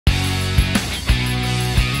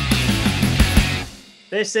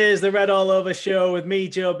This is the Red All Over Show with me,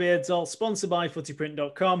 Joe Beardsall, sponsored by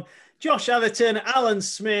footyprint.com. Josh Atherton, Alan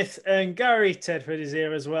Smith, and Gary Tedford is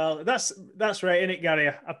here as well. That's right, isn't it, Gary?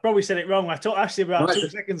 I probably said it wrong. I talked actually about 2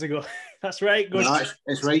 seconds ago. That's right. Good. No,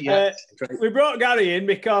 it's right, yeah. It's right. We brought Gary in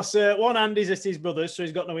because one, Andy's at his brother's, so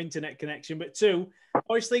he's got no internet connection. But two,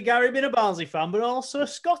 obviously, Gary being a Barnsley fan, but also a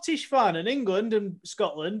Scottish fan. And England and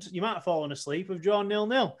Scotland, you might have fallen asleep, have drawn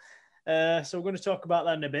 0-0. So we're going to talk about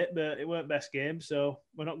that in a bit, but it weren't best game, so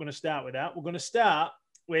we're not going to start with that. We're going to start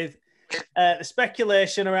with the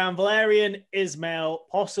speculation around Valérien Ismaël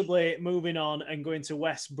possibly moving on and going to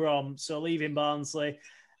West Brom, so leaving Barnsley.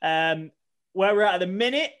 Where we're at the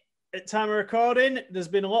minute, at time of recording, there's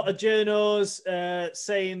been a lot of journos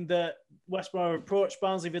saying that West Brom approached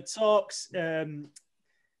Barnsley for talks.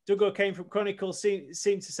 Dougal came from Chronicle seemed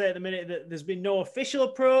to say at the minute that there's been no official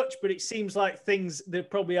approach, but it seems like there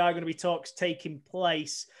probably are going to be talks taking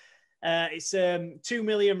place. It's 2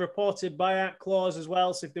 million reported buyout clause as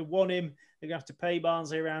well. So if they want him, they're going to have to pay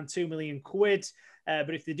Barnsley around 2 million quid.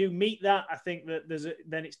 But if they do meet that, I think that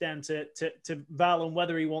then it's down to Val on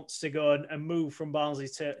whether he wants to go and move from Barnsley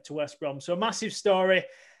to West Brom. So a massive story.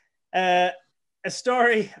 A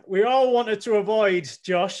story we all wanted to avoid,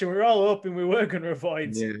 Josh, and we were all hoping we were going to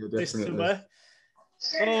avoid this summer.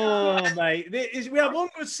 Oh, mate. We have one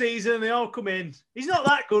good season and they all come in. He's not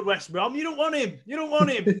that good, West Brom. You don't want him.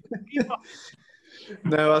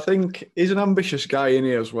 No, I think he's an ambitious guy in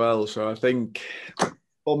here as well. So I think,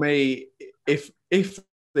 for me, if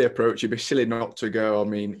they approach, it'd be silly not to go. I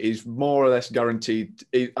mean, he's more or less guaranteed.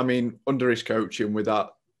 Under his coaching with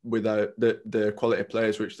the quality of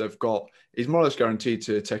players which they've got, he's more or less guaranteed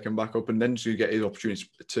to take them back up and then to get his opportunity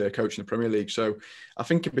to coach in the Premier League. So I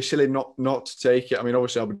think it'd be silly not to take it. I mean,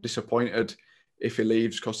 obviously I'll be disappointed if he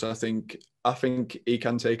leaves because I think he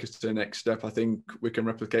can take us to the next step. I think we can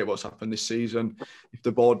replicate what's happened this season if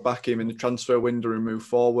the board back him in the transfer window and move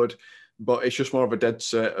forward. But it's just more of a dead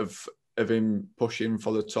set of him pushing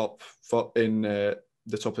for the top in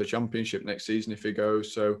the top of the Championship next season if he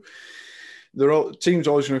goes. So teams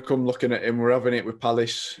always going to come looking at him. We're having it with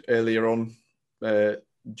Palace earlier on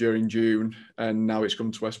during June, and now it's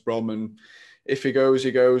come to West Brom. And if he goes,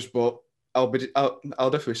 he goes. But I'll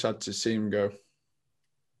definitely sad to see him go.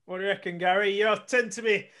 What do you reckon, Gary? You tend to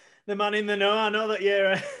be the man in the know. I know that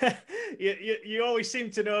you always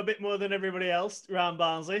seem to know a bit more than everybody else around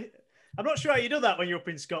Barnsley. I'm not sure how you do that when you're up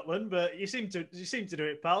in Scotland, but you seem to do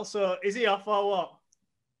it, pal. So is he off or what?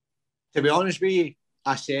 To be honest with you,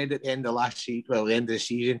 I said at the end of the end of the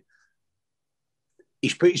season,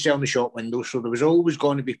 he's put himself in the shop window, so there was always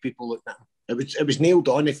going to be people looking at him. It was nailed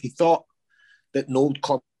on. If you thought that no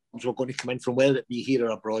clubs were going to come in from whether it be here or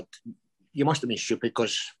abroad, you must have been stupid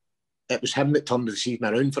because it was him that turned the season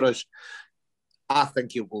around for us. I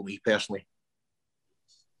think he'll go, me personally.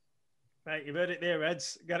 Right, you've heard it there,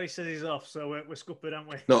 Reds. Gary says he's off, so we're scuppered, aren't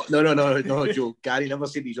we? No, Joe. Gary never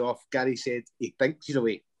said he's off. Gary said he thinks he's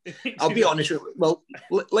away. I'll be honest with you. Well,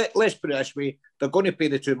 let's put it this way. They're going to pay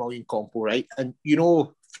the 2 million compo, right? And you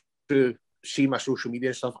know, to see my social media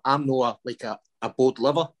and stuff, I'm not a bold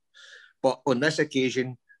liver. But on this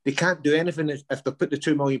occasion, they can't do anything if they put the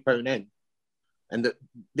 £2 million in and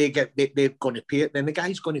they're going to pay it. Then the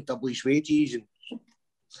guy's going to double his wages. And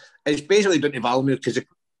it's basically down to Valmere because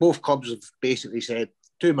both clubs have basically said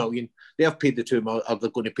 2 million. They have paid the 2 million, or they're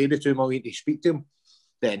going to pay the 2 million to speak to him.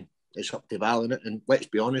 Then it's up to Val, innit? And let's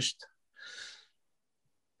be honest,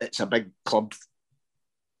 it's a big club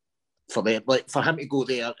for them. Like for him to go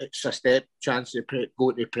there, it's a step chance to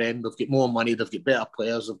go to the Prem. They've got more money. They've got better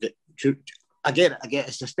players. I get it.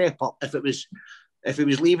 It's a step up. If he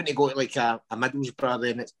was leaving to go to like a Middlesbrough,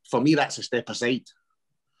 then for me that's a step aside.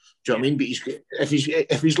 Do you know what I mean? But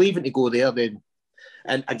if he's leaving to go there, then,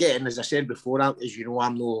 and again, as I said before, as you know,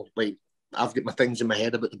 I'm no like I've got my things in my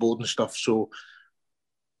head about the board and stuff. So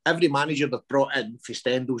every manager they've brought in for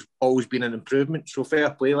Stendel's always been an improvement. So fair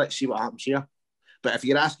play. Let's see what happens here. But if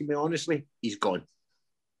you're asking me honestly, he's gone.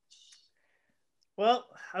 Well,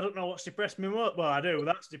 I don't know what's depressed me more. Well, I do.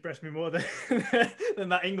 That's depressed me more than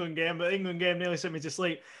that England game. But the England game nearly sent me to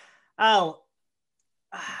sleep. Al,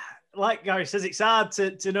 like Gary says, it's hard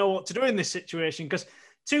to know what to do in this situation because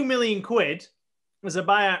 2 million quid as a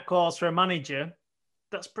buyout clause for a manager,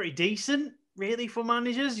 that's pretty decent, really, for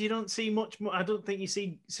managers. You don't see much more. I don't think you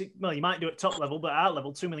see, well, you might do it top level, but at our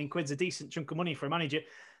level, 2 million quid's a decent chunk of money for a manager.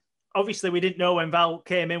 Obviously, we didn't know when Val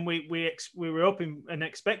came in. We were hoping and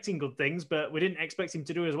expecting good things, but we didn't expect him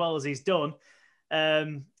to do as well as he's done.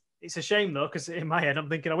 It's a shame, though, because in my head, I'm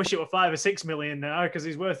thinking, I wish it were 5 or 6 million now because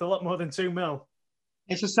he's worth a lot more than 2 mil.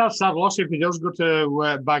 It's a sad loss if he does go to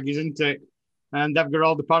Baggies, isn't it? And they've got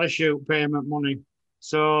all the parachute payment money.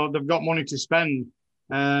 So they've got money to spend.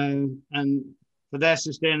 And for their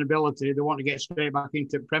sustainability, they want to get straight back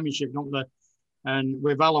into Premiership, don't they? And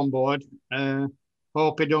with Val on board,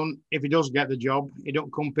 hope if he does get the job, he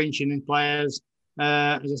don't come pinching in players.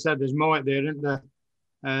 As I said, there's Moet there, isn't there?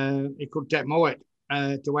 He could take Moet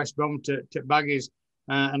to West Brom to Baggies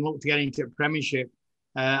and look to get into Premiership.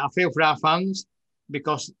 I feel for our fans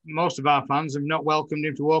because most of our fans have not welcomed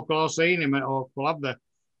him to Oakwell or seen him at Oakwell, have they?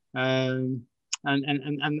 And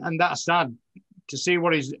that's sad to see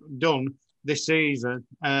what he's done this season,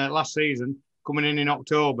 last season, coming in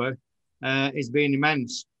October. It's been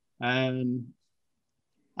immense. And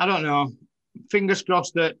I don't know. Fingers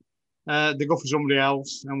crossed that they go for somebody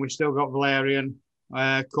else and we've still got Valérien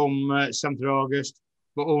come 7th of August.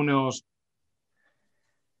 But who knows?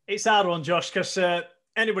 It's a hard one, Josh, because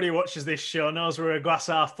anybody who watches this show knows we're a glass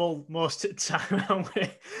half full most of the time, aren't we?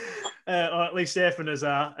 Or at least us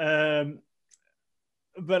are.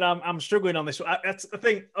 But I'm struggling on this one. I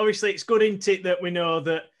think, obviously, it's good, isn't it, that we know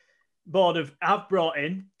that board have brought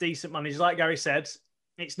in decent managers. Like Gary said,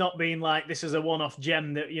 it's not been like this is a one-off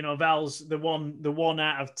gem that, Val's the one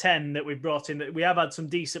out of 10 that we've brought in. That we have had some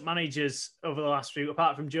decent managers over the last few,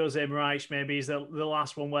 apart from Jose Moraes, maybe is the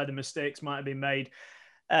last one where the mistakes might have been made.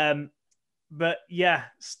 But yeah,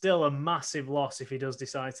 still a massive loss if he does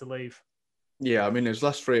decide to leave. Yeah, I mean, his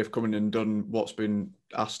last three have come in and done what's been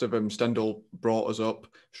asked of him. Stendhal brought us up,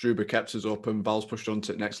 Struber kept us up, and Val's pushed on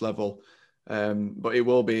to the next level. But it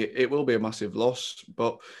will be a massive loss.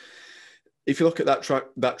 But if you look at that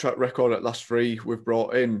track record at last three we've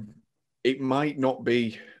brought in, it might not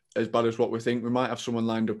be as bad as what we think. We might have someone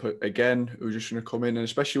lined up again who's just going to come in, and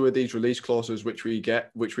especially with these release clauses which we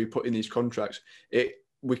put in these contracts,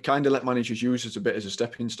 we kind of let managers use it a bit as a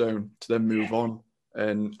stepping stone to then move on.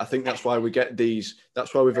 And I think that's why we get these.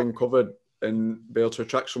 That's why we've uncovered and be able to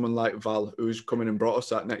attract someone like Val, who's come in and brought us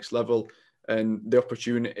that next level, and the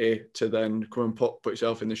opportunity to then come and put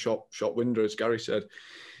yourself in the shop window, as Gary said.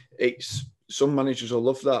 It's some managers will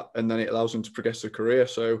love that, and then it allows them to progress their career.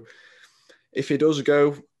 So if he does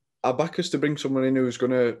go, our back us to bring someone in who's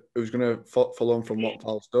gonna follow on from what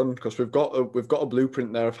Val's done, because we've got a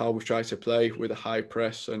blueprint there of how we try to play with a high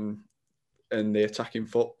press and the attacking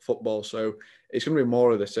football. So it's going to be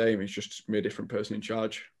more of the same. It's just going to be a different person in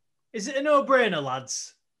charge. Is it a no-brainer,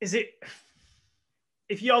 lads? Is it?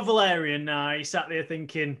 If you're Valérien now, you sat there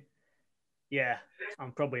thinking, yeah,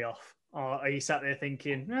 I'm probably off. Or are you sat there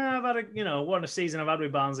thinking, I've had what a season I've had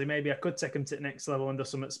with Barnsley. Maybe I could take him to the next level and do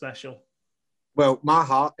something special. Well, my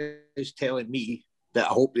heart is telling me that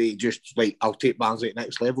I hope they just, I'll take Barnsley to the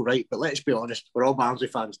next level, right? But let's be honest, we're all Barnsley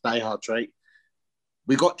fans, diehards, right?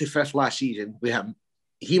 We got to 5th last season.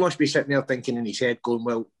 He must be sitting there thinking in his head, going,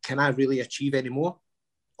 well, can I really achieve any more?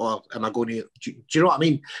 Or am I going to... Do you know what I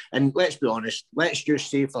mean? And let's be honest, let's just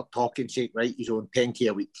say for talking's sake, right, he's on 10k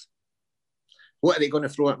a week. What are they going to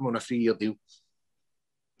throw at him on a 3-year deal?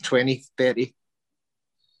 20, 30?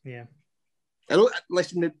 Yeah.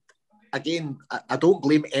 Listen, again, I don't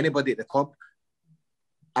blame anybody at the club.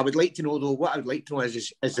 I would like to know, though, what I would like to know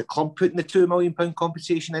is the club putting the £2 million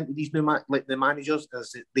compensation into these new the managers,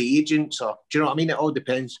 is it the agents, or do you know what I mean? It all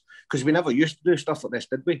depends, because we never used to do stuff like this,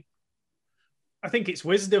 did we? I think it's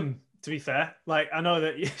wisdom, to be fair. I know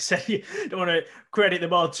that you said you don't want to credit the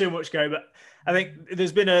board too much, Gary, but I think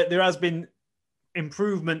there has been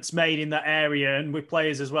improvements made in that area, and with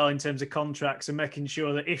players as well in terms of contracts, and making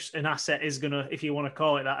sure that if an asset is going to, if you want to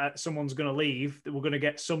call it that, someone's going to leave, that we're going to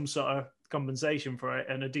get some sort of compensation for it,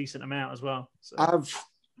 and a decent amount as well. So. I've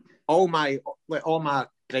all my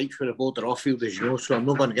gripes for the board are off field, as you know, so I'm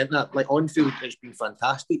not going to get that. On field, it's been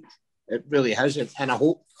fantastic. It really has, and I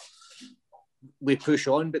hope we push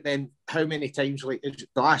on. But then, how many times the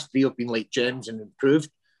last three have been gems and improved?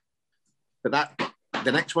 But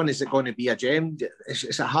the next one, is it going to be a gem?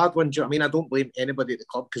 It's a hard one. Do you know what I mean? I don't blame anybody at the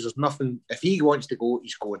club, because there's nothing. If he wants to go,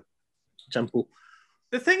 he's going. Simple.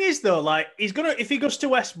 The thing is, though, he's gonna, if he goes to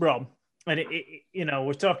West Brom. And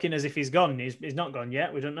we're talking as if he's gone. He's not gone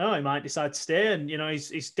yet. We don't know. He might decide to stay, and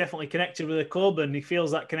he's definitely connected with the club, and he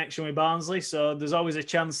feels that connection with Barnsley. So there's always a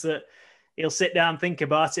chance that he'll sit down, think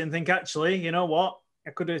about it, and think, actually, you know what?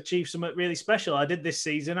 I could achieve something really special. I did this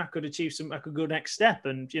season. I could achieve I could go next step,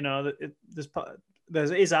 and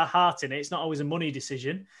there is a heart in it. It's not always a money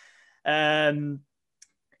decision.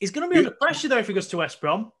 He's going to be under pressure though if he goes to West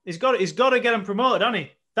Brom. He's got to get him promoted, hasn't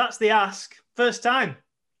he? That's the ask. First time.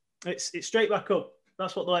 It's straight back up.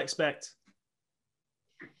 That's what they'll expect.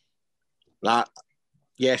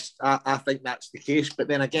 Yes, I think that's the case. But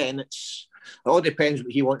then again, it all depends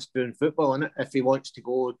what he wants to do in football, innit? If he wants to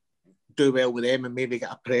go do well with them and maybe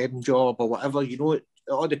get a Prem job or whatever, it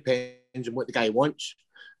all depends on what the guy wants.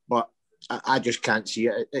 But I just can't see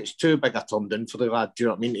it. It's too big a turn down for the lad. Do you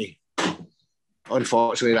know what I mean?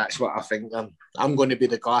 Unfortunately, that's what I think. I'm going to be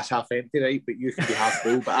the glass half empty, right? But you can be half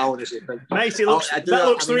full. But I honestly think... Nice, it looks, that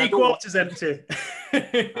looks three-quarters empty.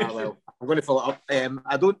 Well, I'm going to fill it up.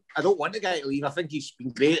 I don't want the guy to leave. I think he's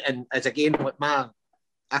been great. And as again, with I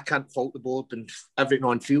can't fault the board and everything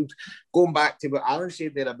on field. Going back to what Alan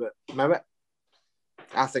said there about Mowat,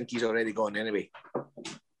 I think he's already gone anyway.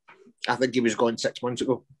 I think he was gone 6 months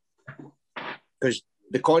ago. Because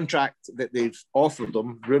the contract that they've offered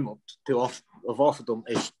them, rumoured to have offered them,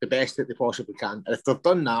 is the best that they possibly can. And if they've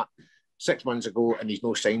done that 6 months ago and he's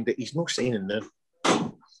not signed it, he's not signing now.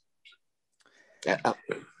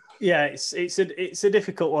 Yeah, it's a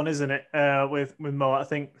difficult one, isn't it? With Mo, I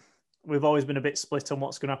think we've always been a bit split on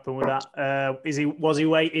what's going to happen with that. Was he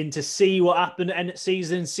waiting to see what happened at the end of the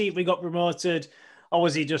season, see if we got promoted, or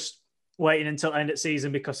was he just waiting until the end of the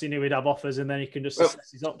season because he knew he'd have offers and then he can just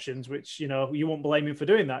assess his options? Which, you know, you won't blame him for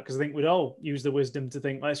doing that, because I think we'd all use the wisdom to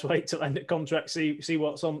think, let's wait till the end of the contract, see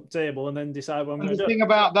what's on the table, and then decide what I'm going to do. The thing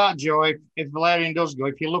about that, Joe, if Valérien does go,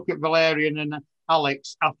 if you look at Valérien and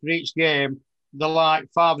Alex after each game, they're like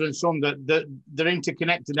father and son, that they're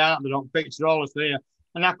interconnected, aren't they? Don't picture all us there.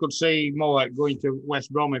 And I could see more going to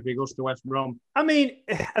West Brom if he goes to West Brom. I mean,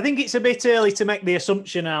 I think it's a bit early to make the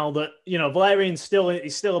assumption now that, you know, Valérian's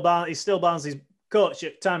still Barnsley's coach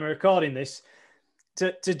at the time of recording this,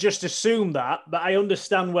 to just assume that. But I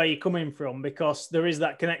understand where you're coming from, because there is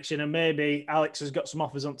that connection, and maybe Alex has got some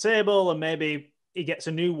offers on the table, and maybe he gets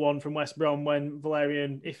a new one from West Brom when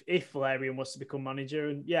Valérien, if Valérien was to become manager.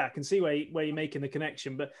 And yeah, I can see where you're making the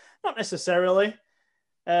connection, but not necessarily.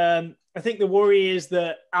 I think the worry is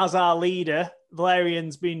that as our leader,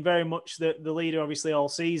 Valérian's been very much the leader, obviously, all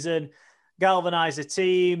season, galvanised the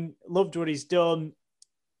team, loved what he's done.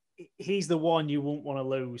 He's the one you won't want to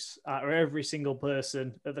lose out of every single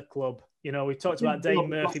person at the club. You know, we talked about Dave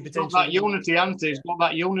Murphy potentially. Got that unity, hasn't he? He's got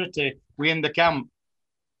that unity within the camp.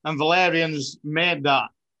 And Valérian's made that,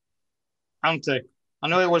 hasn't he? I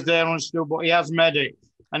know it was there on still, but he has made it,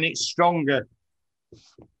 and it's stronger.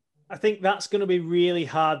 I think that's going to be really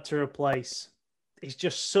hard to replace. He's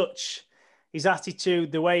just such, his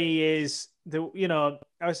attitude, the way he is. You know,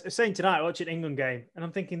 I was saying tonight, watching an England game, and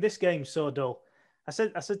I'm thinking, this game's so dull. I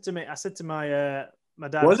said to my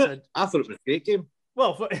dad. Was it? I thought it was a great game.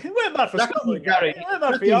 Well, it weren't bad for Scotland, Gary. It weren't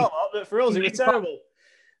bad for y'all, but for us, it was terrible.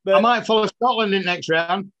 But I might follow Scotland in next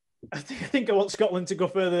round. I think I want Scotland to go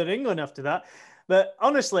further than England after that. But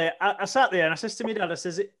honestly, I sat there and I said to my dad, I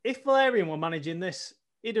says, if Valérien were managing this,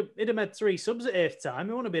 he'd have made 3 subs at half time.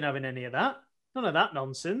 He wouldn't have been having any of that. None of that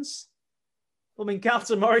nonsense. I mean,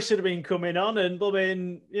 Carlton Morris should have been coming on, and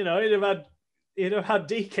you know, he'd have had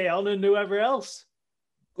DK on and whoever else.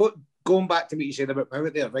 Going back to what you said about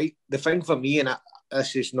Mowat there, right? The thing for me, and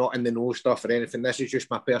this is not in the know stuff or anything, this is just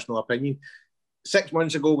my personal opinion. 6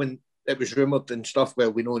 months ago, when it was rumoured and stuff,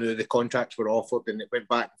 well, we know now the contracts were offered and it went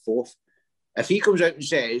back and forth. If he comes out and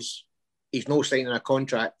says he's not signing a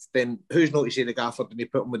contract, then who's not to say the gaffer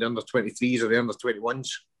didn't put him with the under-23s or the under-21s?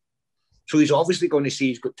 So he's obviously going to say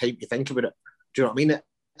he's got time to think about it. Do you know what I mean?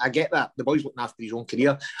 I get that. The boy's looking after his own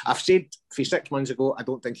career. I've said for 6 months ago, I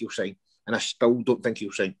don't think he'll sign. And I still don't think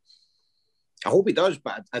he'll sign. I hope he does,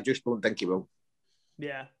 but I just don't think he will.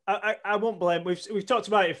 Yeah, I won't blame. We've talked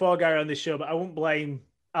about it before, Gary, on this show, but I won't blame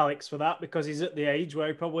Alex for that, because he's at the age where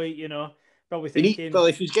he probably thinking. Well,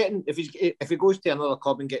 if he goes to another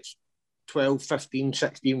club and gets 12, 15,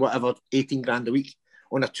 16, whatever, 18 grand a week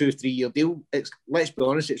on a 2-3 year deal, let's be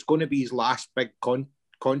honest, it's going to be his last big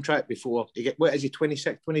contract before he get. What is he?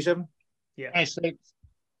 26, 27? Yeah, 26.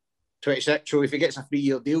 So if he gets a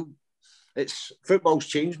 3-year deal, it's football's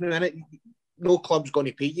changed now, isn't it? No club's going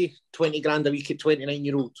to pay you 20 grand a week at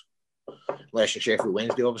 29-year-old. Unless you're Sheffield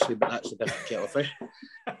Wednesday, obviously, but that's a different kettle of fish.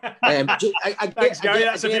 Thanks, Gary.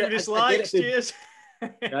 That's a few dislikes. Cheers.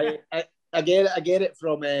 I get it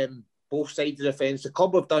from both sides of the fence. The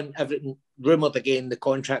club have done everything, rumoured again, the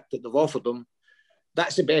contract that they've offered them.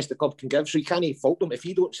 That's the best the club can give, so you can't fault them. If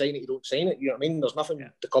you don't sign it, you don't sign it. You know what I mean? There's nothing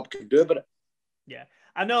the club can do about it. Yeah.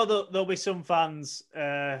 I know that there'll be some fans,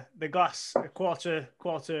 the glass three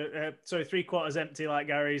quarters empty like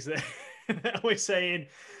Gary's, that we're saying,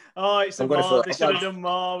 oh, it's a more, they should have done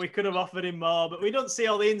more, we could have offered him more, but we don't see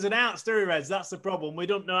all the ins and outs, do we, Reds? That's the problem. We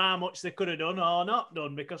don't know how much they could have done or not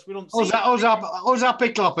done, because we don't see Us happy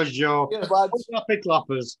clappers, Joe. Yeah, us happy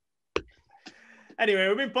clappers. Anyway,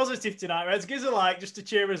 we've been positive tonight, Reds. Give us a like just to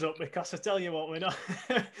cheer us up, because I tell you what, we're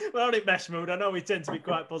not in best mood. I know we tend to be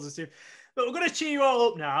quite positive. But we're going to cheer you all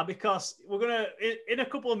up now because we're going to, in a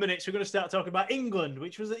couple of minutes, we're going to start talking about England,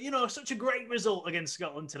 which was, such a great result against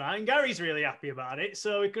Scotland tonight. And Gary's really happy about it.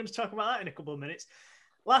 So we're going to talk about that in a couple of minutes.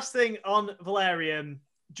 Last thing on Valérien,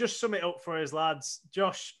 just sum it up for us, lads.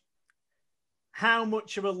 Josh, how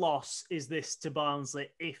much of a loss is this to Barnsley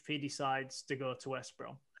if he decides to go to West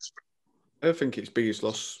Brom? I think it's the biggest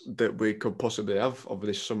loss that we could possibly have over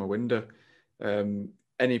this summer window.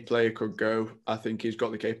 Any player could go. I think he's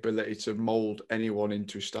got the capability to mould anyone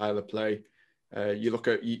into his style of play. You look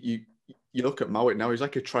at Mowat now. He's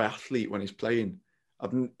like a triathlete when he's playing.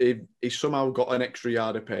 He's somehow got an extra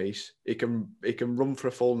yard of pace. He can run for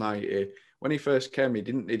a full 90. When he first came, he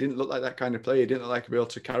didn't look like that kind of player. He didn't look like he'd be able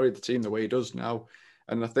to carry the team the way he does now.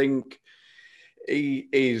 And I think he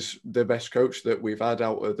is the best coach that we've had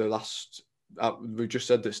out of the last. We just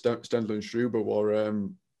said that Stendhal and Struber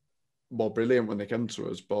were brilliant when they came to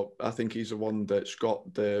us, but I think he's the one that's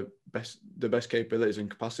got the best capabilities and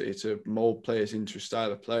capacity to mould players into his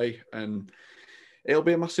style of play. And it'll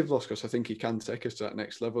be a massive loss because I think he can take us to that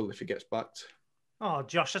next level if he gets backed. Oh,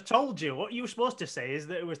 Josh, I told you. What you were supposed to say is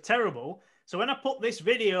that it was terrible. So when I put this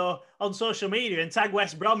video on social media and tag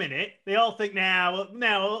West Brom in it, they all think, now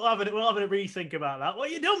we'll have a rethink about that.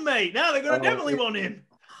 What you done, mate? Now they're going to definitely want him.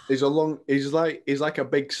 He's like a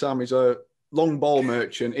big Sam. He's a long ball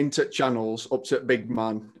merchant, into channels, up to big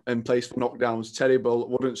man, and plays for knockdowns. Terrible.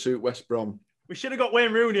 Wouldn't suit West Brom. We should have got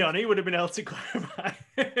Wayne Rooney on. He would have been able to clarify.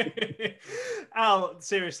 Al,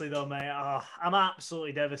 seriously though, mate, I'm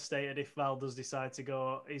absolutely devastated if Val does decide to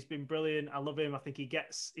go. He's been brilliant. I love him. I think he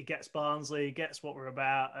gets Barnsley, he gets what we're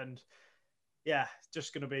about, and yeah, it's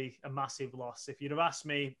just going to be a massive loss. If you'd have asked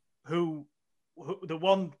me who the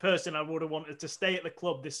one person I would have wanted to stay at the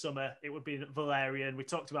club this summer, it would be Valérien. We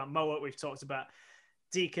talked about Mowat, we've talked about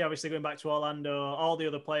DK, obviously going back to Orlando, all the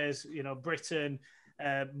other players, Britton,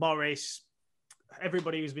 Morris,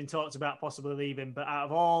 everybody who's been talked about possibly leaving. But out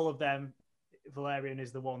of all of them, Valérien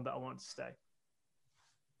is the one that I want to stay.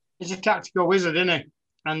 He's a tactical wizard, isn't he?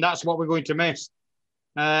 And that's what we're going to miss.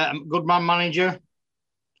 Good man manager,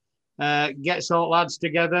 gets all lads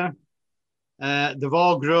together. They've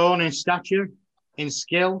all grown in stature, in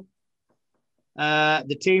skill.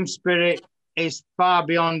 The team spirit is far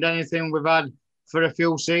beyond anything we've had for a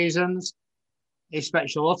few seasons. He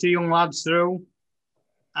expects a lot of young lads through,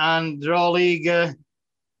 and they're all eager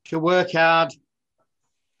to work hard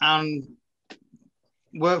and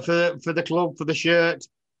work for the club, for the shirt,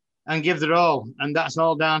 and give their all. And that's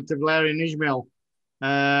all down to Valérien Ismaël.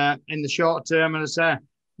 In the short term, as I say,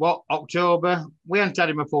 October, we haven't had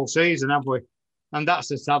him a full season, have we? And that's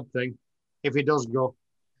the sad thing, if he does go.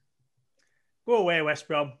 Go away, West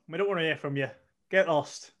Brom. We don't want to hear from you. Get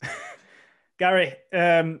lost. Gary,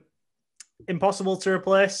 impossible to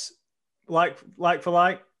replace, like for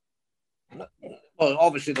like? Well,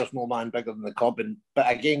 obviously there's no man bigger than the club. But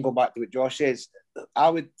again, go back to what Josh says, I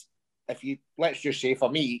would, let's just say for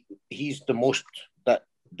me, he's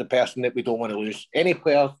the person that we don't want to lose. Any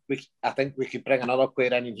player, I think we could bring another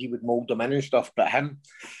player in and he would mould them in and stuff. But him,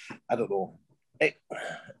 I don't know.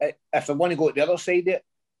 If I want to go to the other side of it,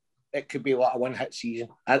 it could be like a one-hit season.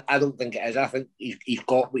 I don't think it is. I think he's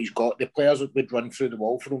got what he's got. The players would run through the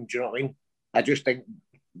wall for him. Do you know what I mean? I just think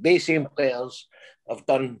they same players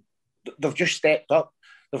they've just stepped up.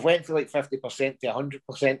 They've went from like 50% to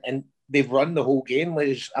 100%, and they've run the whole game.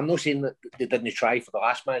 I'm not saying that they didn't try for the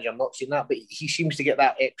last manager. I'm not saying that, but he seems to get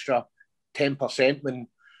that extra 10% when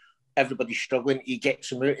everybody's struggling. He gets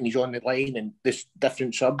them out and he's on the line, and there's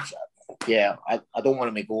different subs. Yeah, I don't want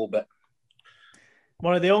him to go, but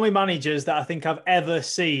one of the only managers that I think I've ever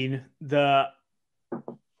seen that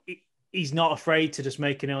he's not afraid to just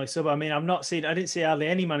make an early sub. I mean, I didn't see hardly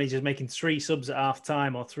any managers making 3 subs at half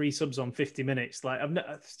time or 3 subs on 50 minutes.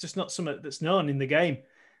 It's just not something that's known in the game,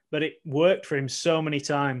 but it worked for him so many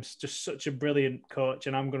times. Just such a brilliant coach,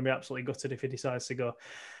 and I'm going to be absolutely gutted if he decides to go.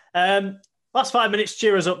 Last 5 minutes,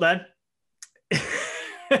 cheer us up then.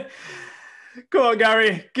 Come on,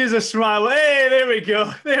 Gary, give us a smile. Hey, there we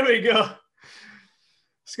go.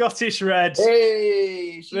 Scottish Red.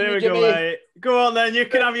 Hey, there we go, mate. Go on then. You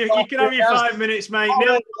can have your 5 minutes, mate.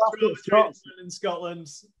 In Scotland.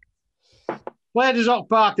 Played us off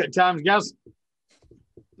park at times, Gaz.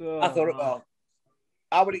 I thought it was.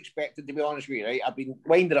 I would expect it, to be honest with you, right? I've been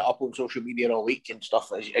winding it up on social media all week and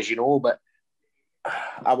stuff, as you know, but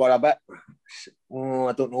I were a bit.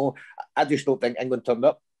 I don't know. I just don't think England turned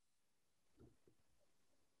up.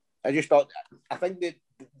 I think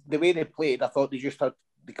the way they played, I thought they just had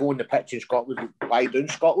to go on the pitch in Scotland, lie down.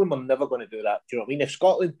 Scotland were never going to do that. Do you know what I mean? If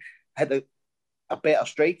Scotland had a better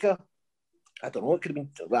striker, I don't know, it could have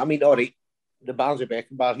been, all right, the Barnsley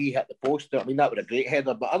Beckenbauer, he hit the post. I mean, that was a great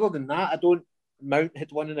header. But other than that, Mount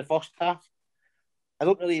had won in the first half. I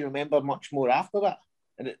don't really remember much more after that.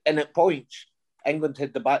 And at points, England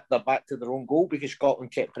had their back to their own goal because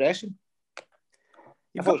Scotland kept pressing.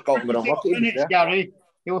 I thought Scotland were unlucky. Gary,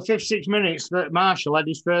 it was 56 minutes that Marshall had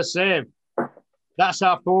his first save. That's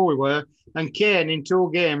how poor we were. And Kane, in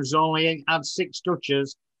 2 games, only had 6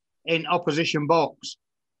 touches in opposition box.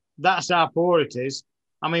 That's how poor it is.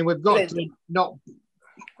 I mean, we've got to not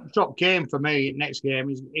drop Kane for me next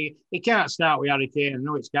game. He can't start with Harry Kane. I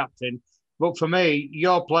know it's captain. But for me,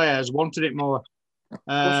 your players wanted it more.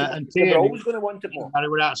 And they're always going to want it more. They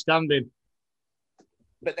were outstanding.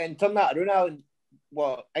 But then turn that around, Alan.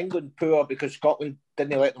 Were England poor because Scotland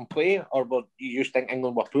didn't let them play, or were you just think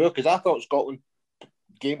England were poor? Because I thought Scotland's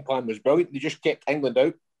game plan was brilliant. They just kept England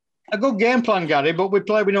out. A good game plan, Gary, but we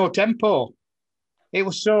played with no tempo. It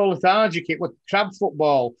was so lethargic. It was crab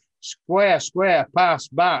football. Square, pass,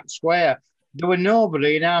 back, square. There were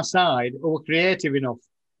nobody in our side who were creative enough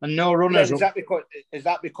and no runners. Is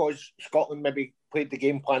that because Scotland maybe played the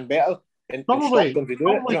game plan better? Probably, Gary,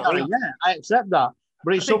 yeah, I accept that.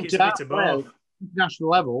 But it's up to that national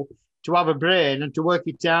level to have a brain and to work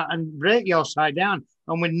it out and break your side down.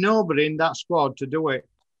 And with nobody in that squad to do it.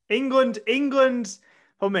 England,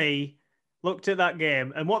 for me, looked at that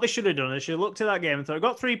game, and what they should have done is they looked at that game and thought,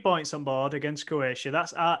 got 3 points on board against Croatia.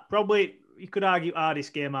 That's probably, you could argue,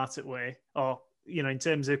 hardest game out of way, or, in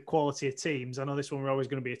terms of quality of teams. I know this one were always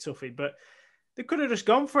going to be a toughie, but they could have just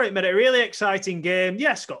gone for it, made it a really exciting game.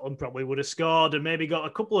 Yeah, Scotland probably would have scored and maybe got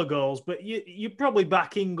a couple of goals, but you probably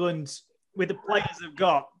back England with the players they've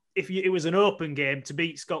got. If it was an open game to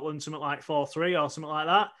beat Scotland, something like 4-3 or something like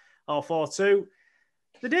that, or 4-2,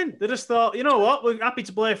 they didn't. They just thought, you know what, we're happy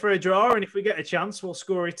to play for a draw, and if we get a chance, we'll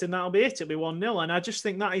score it, and that'll be it. It'll be 1-0. And I just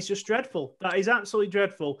think that is just dreadful. That is absolutely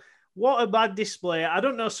dreadful. What a bad display. I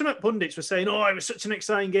don't know. Some pundits were saying, it was such an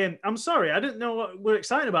exciting game. I'm sorry, I didn't know what we're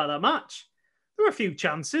excited about that match. There were a few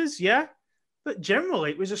chances, yeah, but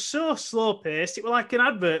generally it was just so slow-paced. It was like an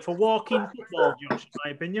advert for walking football, Josh, in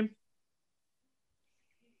my opinion.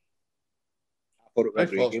 I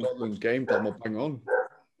thought Scotland's game plan was bang on.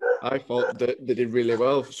 I thought that they did really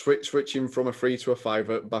well. Switching from a 3 to a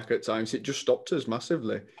 5 back at times, it just stopped us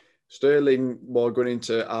massively. Sterling more going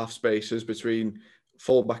into half spaces between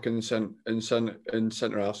full back and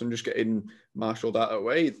centre half and just getting marshalled out of the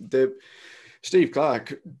way. Steve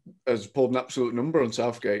Clarke has pulled an absolute number on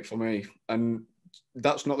Southgate for me, and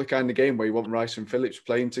that's not the kind of game where you want Rice and Phillips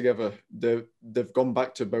playing together. They've gone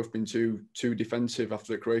back to both being too defensive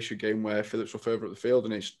after the Croatia game where Phillips were further up the field,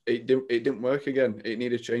 and it didn't work again. It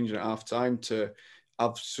needed changing at half time to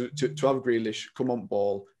have Grealish come on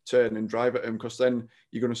ball, turn and drive at him, because then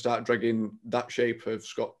you're going to start dragging that shape of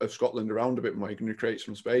Scotland around a bit more. You're going to create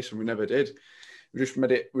some space, and we never did. We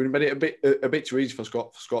made it a bit too easy for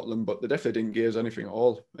Scotland, but they definitely didn't give us anything at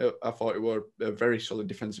all. I thought it was a very solid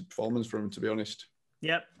defensive performance from them, to be honest.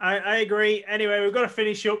 Yep, I agree. Anyway, we've got to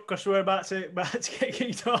finish up because we're about to get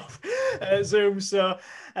kicked off Zoom. So,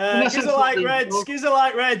 give us a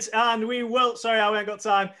like, Reds, and we will. Sorry, I haven't got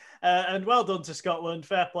time. And well done to Scotland.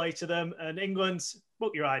 Fair play to them. And England,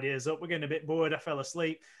 book your ideas up. We're getting a bit bored. I fell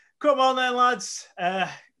asleep. Come on then, lads.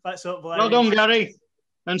 Let's hope. Well done, Gary,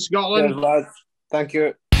 and Scotland. Yes, lads. Thank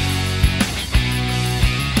you.